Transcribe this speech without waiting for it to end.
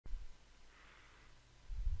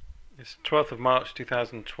It's 12th of March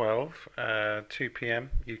 2012, 2 p.m.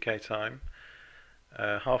 UK time,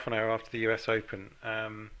 half an hour after the US Open.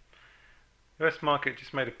 US market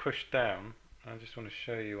just made a push down. I just want to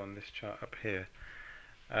show you on this chart up here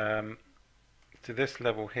um, to this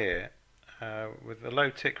level here with a low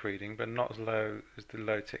tick reading, but not as low as the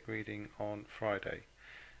low tick reading on Friday.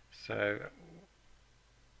 So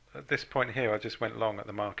at this point here, I just went long at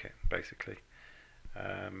the market basically.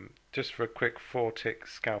 Just for a quick 4 tick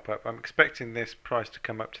scalp up. I'm expecting this price to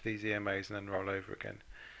come up to these EMAs and then roll over again.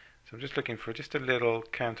 So I'm just looking for just a little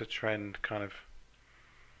counter trend kind of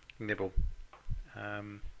nibble.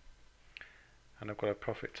 And I've got a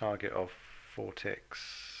profit target of 4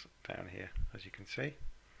 ticks down here, as you can see.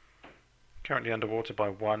 Currently underwater by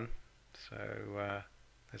 1, so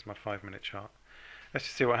there's my 5-minute chart. Let's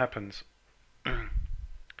just see what happens. So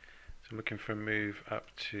I'm looking for a move up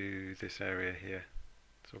to this area here.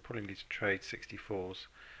 So I'll probably need to trade 64s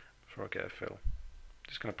before I get a fill.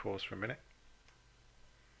 Just going to pause for a minute.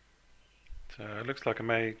 So it looks like I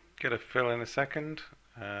may get a fill in a second.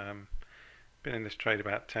 Been in this trade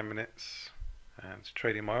about 10 minutes and it's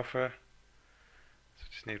trading my offer. So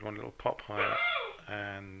just need one little pop higher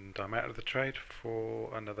and I'm out of the trade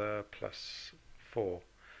for another +4.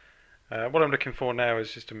 What I'm looking for now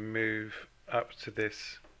is just a move up to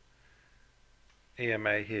this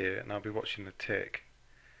EMA here, and I'll be watching the tick.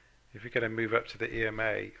 If we get a move up to the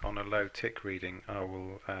EMA on a low tick reading, I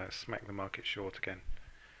will smack the market short again.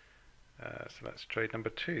 So that's trade number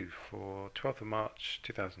 2 for 12th of March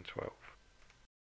 2012.